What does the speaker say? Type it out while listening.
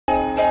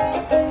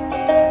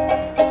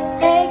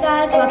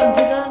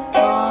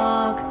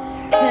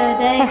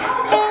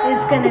today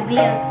is gonna be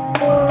a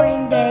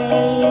boring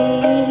day.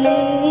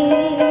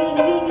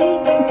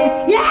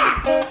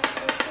 Yeah!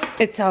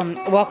 It's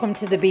welcome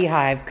to the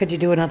Beehive. Could you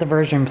do another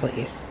version,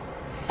 please?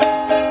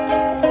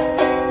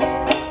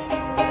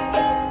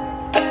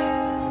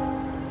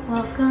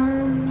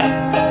 Welcome.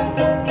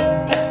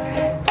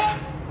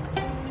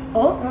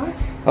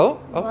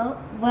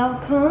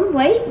 Welcome.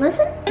 Wait,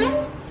 listen.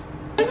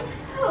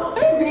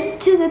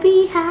 To the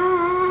Beehive.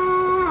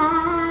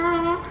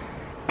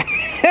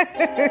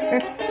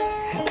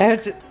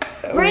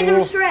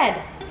 Random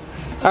shred.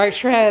 All right,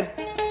 shred.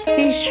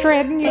 He's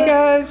shredding, you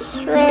guys.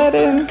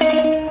 Shredding.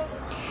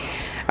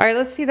 All right,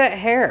 let's see that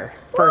hair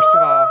first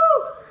of all.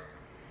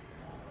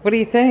 What do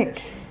you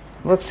think?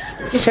 Let's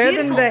show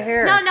them the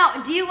hair.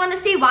 No. Do you want to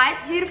see why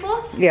it's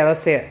beautiful? Yeah,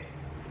 let's see it.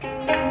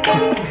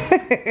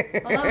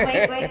 Hold on,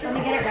 wait. Let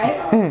me get it right.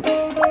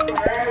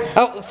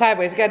 Oh,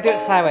 sideways. We gotta do it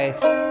sideways.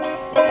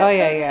 Oh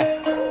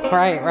yeah.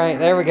 Right.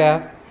 There we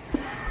go.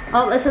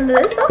 Oh, listen to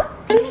this though.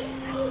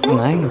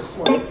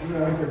 Nice.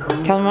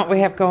 Tell them what we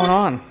have going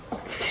on.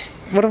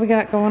 What do we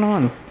got going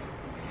on?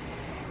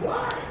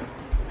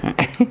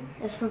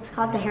 This one's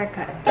called the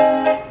haircut.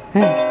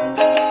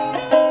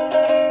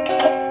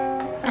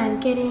 I'm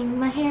getting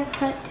my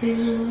haircut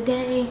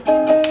today.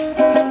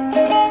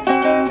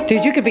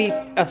 Dude, you could be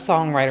a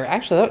songwriter.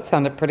 Actually, that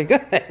sounded pretty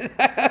good.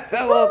 That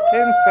little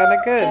tune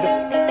sounded good.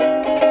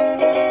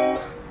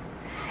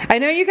 I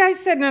know you guys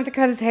said not to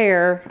cut his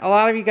hair. A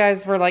lot of you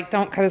guys were like,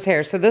 don't cut his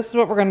hair. So this is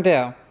what we're gonna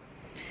do.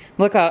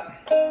 Look up.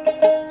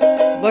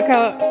 Look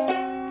up.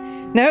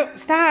 No,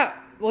 stop.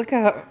 Look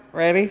up.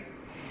 Ready?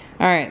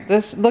 All right,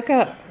 look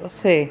up. Let's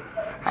see.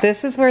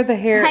 This is where the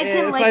hair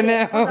is. I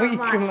know, you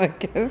can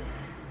look at it.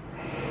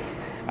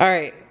 All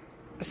right,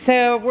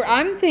 so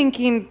I'm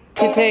thinking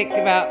to take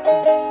about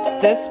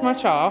this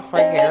much off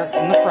right here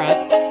in the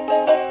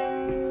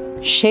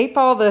front. Shape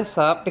all this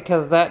up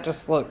because that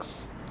just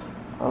looks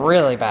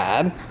really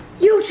bad.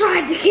 You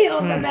tried to kill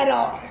the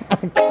middle.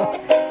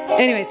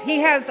 Anyways, he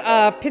has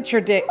a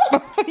picture dick.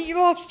 You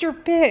lost your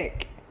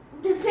pick.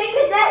 The pick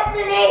of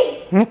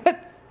destiny.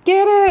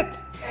 Get it.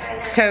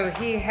 So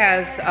he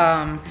has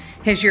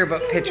his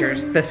yearbook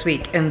pictures this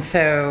week, and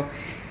so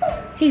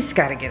he's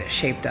got to get it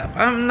shaped up.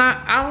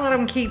 I'll let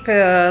him keep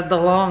the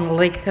long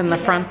length in the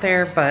front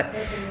there, but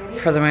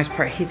for the most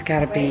part, he's got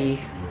to be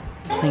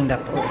cleaned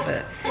up a little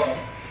bit.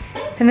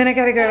 And then I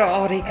got to go to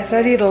Aldi because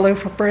I need a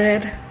loaf of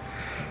bread.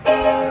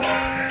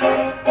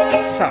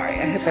 Sorry,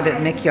 I hope I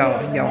didn't make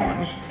y'all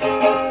yawn.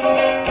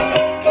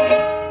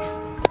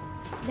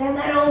 Then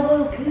that old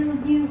will kill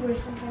you or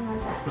something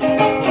like that.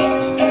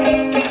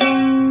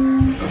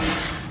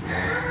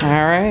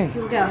 All right.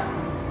 Here we go.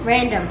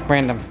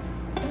 Random.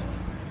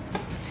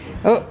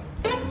 Oh,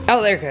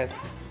 there it goes.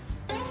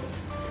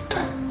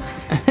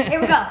 Here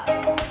we go.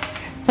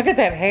 Look at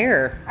that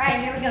hair. All right,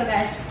 here we go,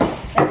 guys.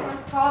 This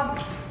one's called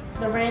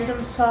The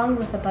Random Song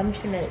with a Bunch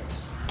of Notes.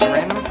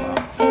 Random song.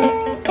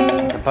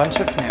 A bunch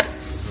of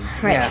notes.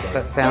 Right. Yes,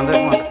 that sounded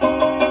wonderful.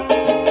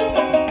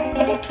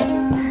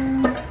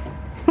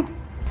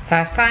 So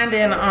I signed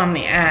in on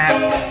the app.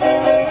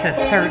 It says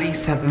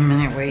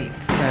 37-minute wait,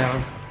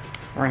 so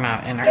we're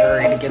not in a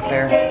hurry to get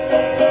there.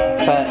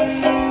 But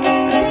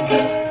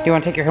do you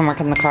want to take your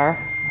homework in the car?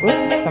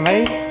 Ooh,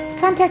 somebody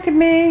contacted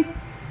me.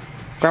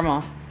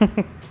 Grandma.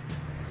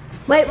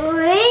 Wait.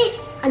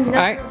 Another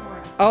Right.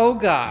 one. Oh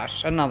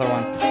gosh, another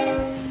one.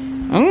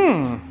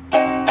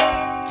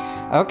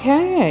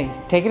 Okay,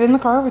 take it in the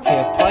car with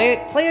you.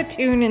 Play a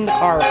tune in the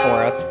car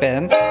for us,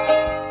 Ben.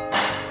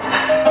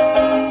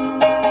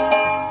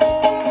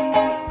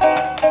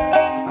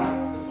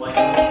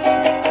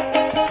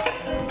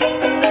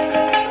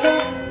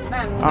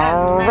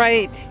 All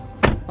right,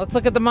 let's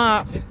look at the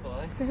mop.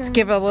 Let's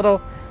give a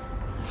little.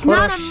 It's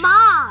not a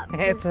mop.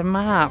 It's a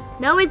mop.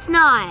 No, it's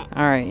not.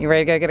 All right, you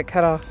ready to go get it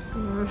cut off?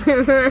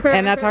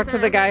 And I talked to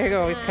the guy who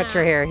always cuts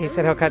your hair. He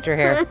said he'll cut your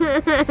hair.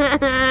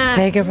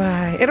 Say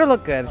goodbye. It'll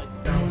look good.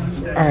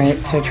 All right,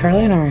 so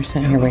Charlie and I are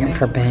sitting here waiting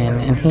for Ben,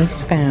 and he's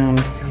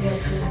found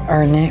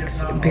our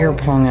next beer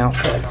pong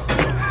outfits.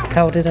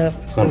 Held it up.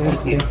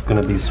 It's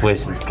gonna be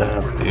Swish's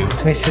costume.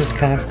 Swish's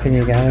costume,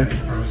 you guys.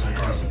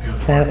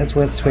 That is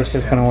what Swish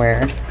is gonna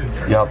wear.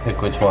 Y'all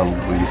pick which one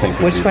you think.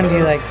 Which one do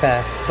you like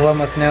best? The one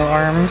with no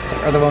arms,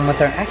 or the one with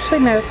their?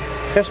 Actually, no.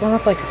 There's one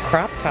with like a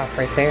crop top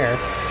right there.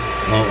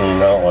 I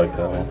don't like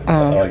that one.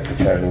 I like the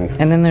Chinese.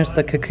 And then there's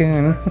the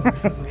cocoon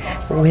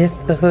with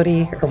the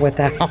hoodie or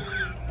without.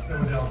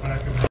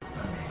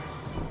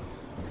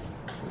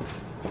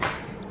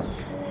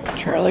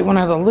 Charlie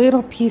wanted a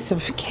little piece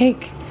of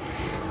cake.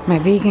 My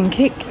vegan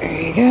cake.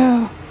 There you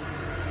go.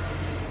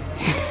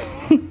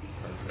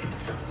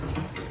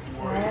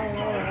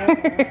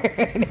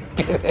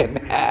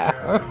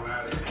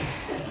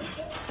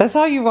 That's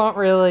all you want,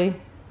 really?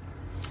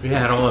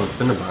 Yeah, I don't want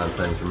Cinnabon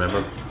things,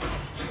 remember?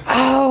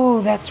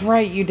 Oh, that's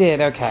right, you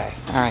did. Okay,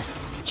 all right.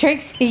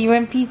 Trixie, you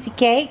want a piece of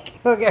cake?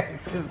 Look at her,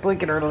 she's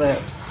licking her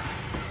lips.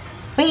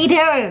 What are you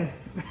doing?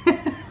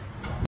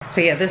 So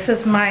yeah, this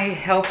is my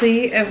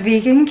healthy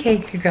vegan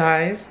cake, you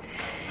guys.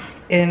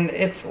 and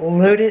it's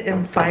loaded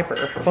in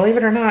fiber. Believe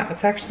it or not,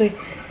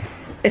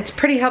 it's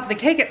pretty healthy. The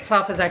cake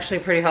itself is actually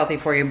pretty healthy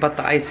for you, but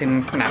the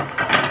icing, no,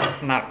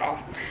 not at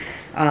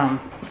all.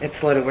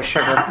 It's loaded with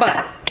sugar,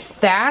 but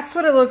that's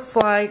what it looks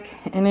like,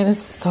 and it is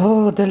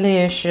so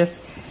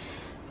delicious.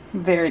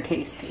 Very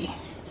tasty.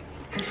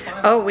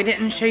 Oh, we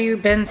didn't show you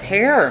Ben's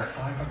hair.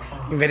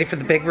 You ready for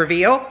the big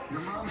reveal?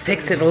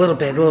 Fix it a little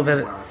bit,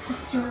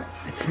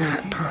 It's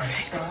not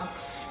perfect.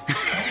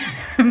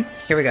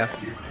 Here we go.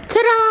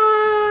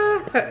 Ta-da!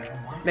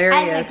 There he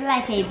is. I look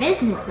like a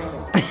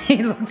businessman.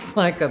 He looks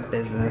like a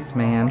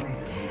businessman.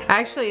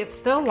 Actually, it's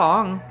still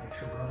long,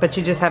 but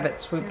you just have it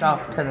swooped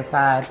off to the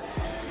side.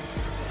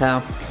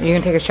 So, you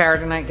gonna take a shower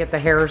tonight, get the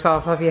hairs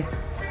off of you?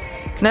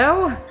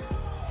 No?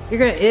 You're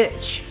gonna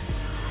itch.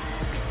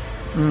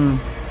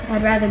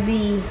 I'd rather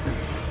be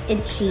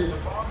itchy.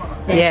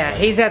 Yeah,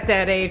 he's at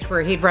that age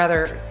where he'd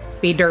rather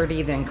be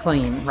dirty than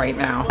clean right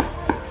now.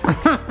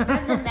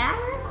 Doesn't matter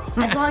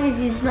as long as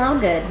you smell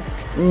good.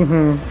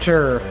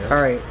 Sure.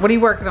 All right, what are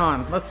you working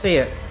on? Let's see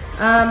it.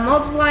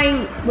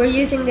 Multiplying, we're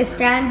using the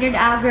standard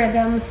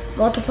algorithm,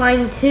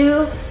 multiplying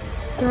 2,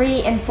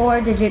 3, and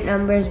 4-digit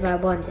numbers by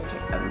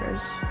 1-digit numbers.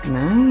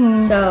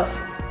 Nice. So,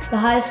 the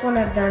highest one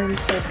I've done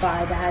so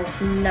far, the highest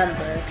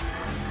number,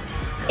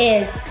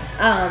 is,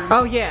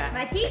 oh yeah.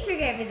 my teacher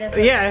gave me this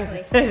one.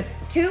 Yeah.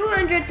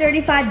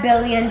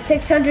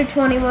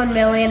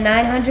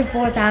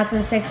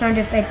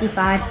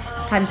 235,621,904,655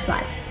 times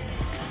 5.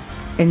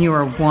 And you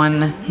are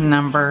one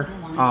number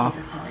off.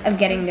 Of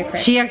getting the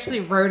credit. She actually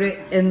wrote it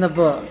in the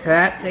book.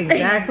 That's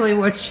exactly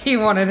what she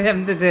wanted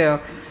him to do.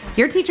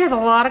 Your teacher has a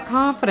lot of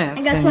confidence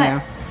And guess in what?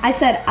 you. I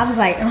said, I was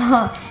like,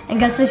 oh. And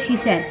guess what she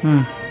said?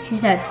 She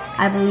said,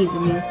 I believe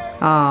in you.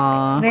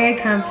 Aww. Very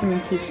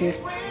confident teacher.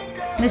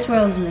 Miss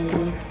World's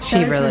amazing.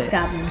 She really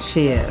is.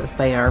 She is.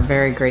 They are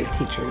very great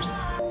teachers.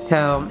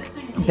 So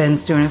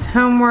Ben's doing his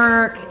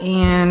homework,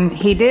 and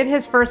he did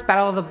his first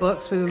battle of the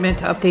books. We meant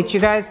to update you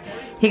guys.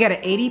 He got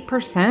an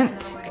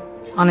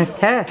 80% on his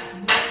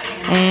test.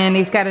 And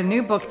he's got a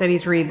new book that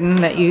he's reading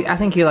that I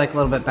think you like a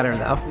little bit better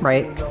though,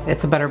 right?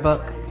 It's a better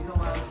book.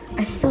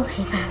 I still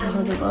hate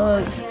all the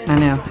books. I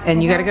know.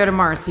 And you got to go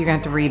tomorrow, so you're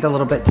going to have to read a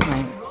little bit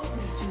tonight.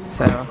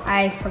 So.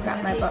 I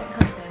forgot my book.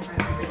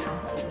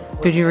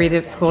 Did you read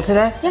it at school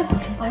today? Yep,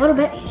 a little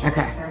bit.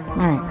 Okay. All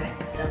right.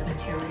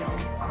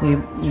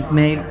 You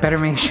better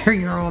make sure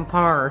you're on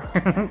par.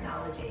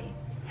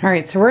 All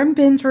right, so we're in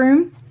Ben's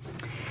room.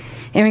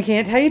 And we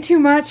can't tell you too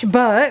much,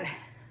 but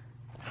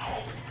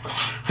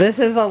this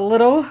is a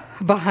little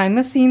behind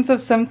the scenes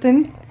of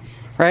something,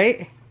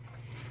 right?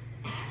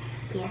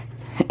 Yeah.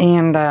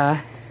 And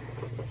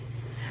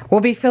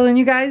we'll be filling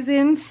you guys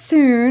in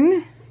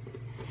soon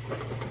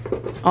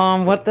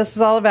on what this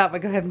is all about.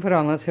 But go ahead and put it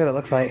on. Let's see what it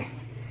looks like.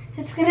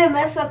 It's gonna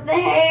mess up the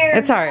hair.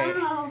 It's alright.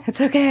 No. It's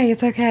okay.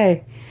 It's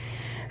okay.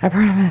 I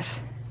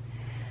promise.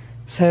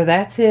 So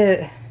that's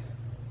it.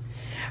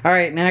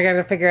 Alright, now I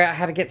gotta figure out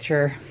how to get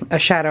a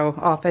shadow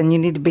off, and you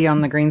need to be on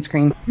the green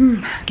screen.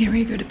 Get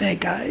ready to go to bed,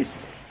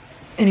 guys.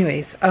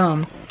 Anyways,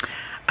 I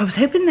was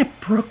hoping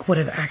that Brooke would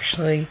have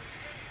actually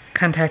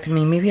contacted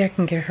me. Maybe I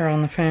can get her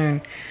on the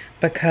phone,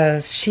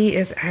 because she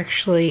is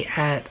actually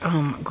at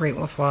Great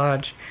Wolf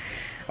Lodge.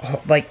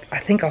 Like, I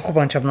think a whole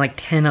bunch of them, like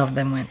 10 of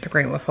them went to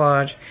Great Wolf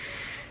Lodge.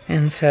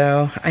 And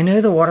so, I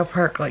know the water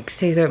park like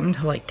stays open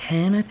till like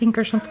 10, I think,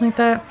 or something like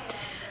that.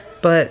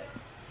 But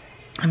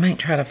I might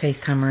try to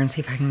FaceTime her and see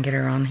if I can get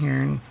her on here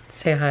and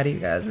say hi to you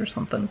guys or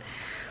something.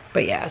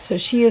 But yeah, so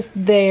she is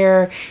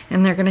there,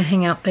 and they're gonna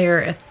hang out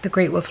there at the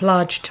Great Wolf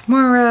Lodge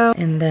tomorrow,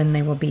 and then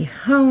they will be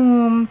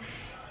home.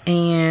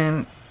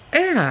 And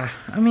yeah,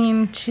 I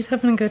mean, she's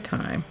having a good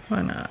time.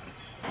 Why not?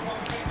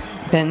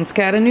 Ben's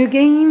got a new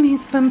game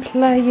he's been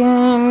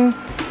playing.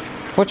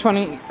 Which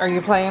one are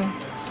you playing?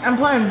 I'm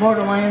playing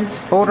Borderlands.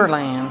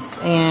 Borderlands.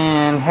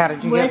 And how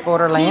did you get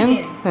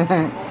Borderlands?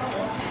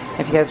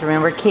 If you guys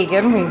remember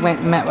Keegan, we went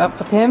and met up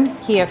with him.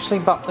 He actually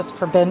bought this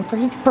for Ben for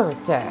his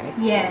birthday.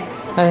 Yes.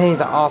 He's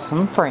an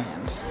awesome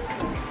friend.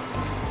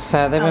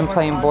 So they've been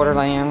playing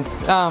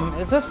Borderlands.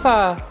 Is this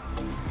the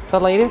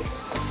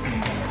latest?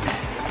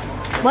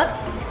 What?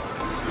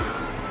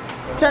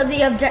 So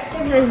the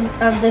objective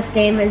of this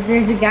game is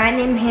there's a guy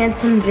named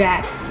Handsome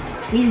Jack.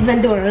 He's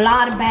been doing a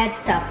lot of bad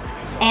stuff.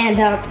 And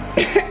I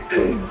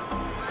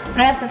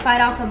have to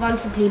fight off a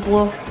bunch of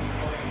people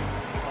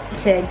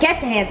to get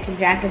to Handsome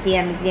Jack at the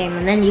end of the game.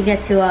 And then you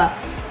get to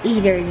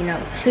either, you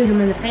know, shoot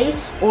him in the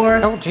face, or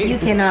you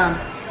can,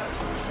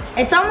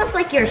 it's almost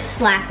like you're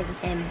slapping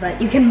him,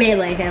 but you can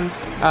melee him.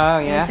 Oh, yeah?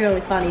 And it's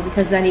really funny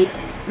because then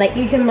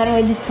you can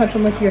literally just touch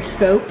him with your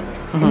scope,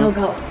 and he'll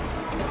go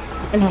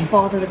and just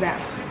fall to the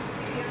ground.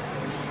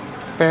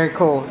 Very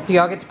cool. Do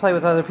y'all get to play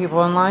with other people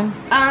online?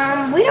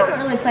 We don't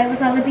really play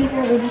with other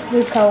people. We just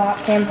do co-op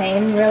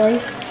campaign, really.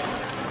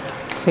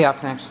 So y'all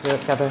can actually do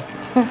it together.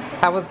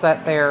 How was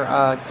that there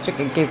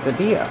chicken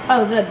quesadilla?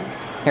 Oh, good.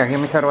 Here,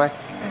 give me throw it away.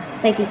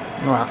 Thank you.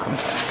 You're welcome.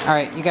 All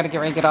right, you got to get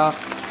ready to get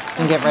off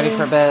and get ready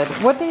for bed.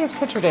 What day is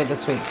picture day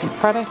this week?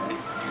 Friday?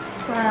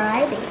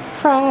 Friday.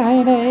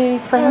 Friday.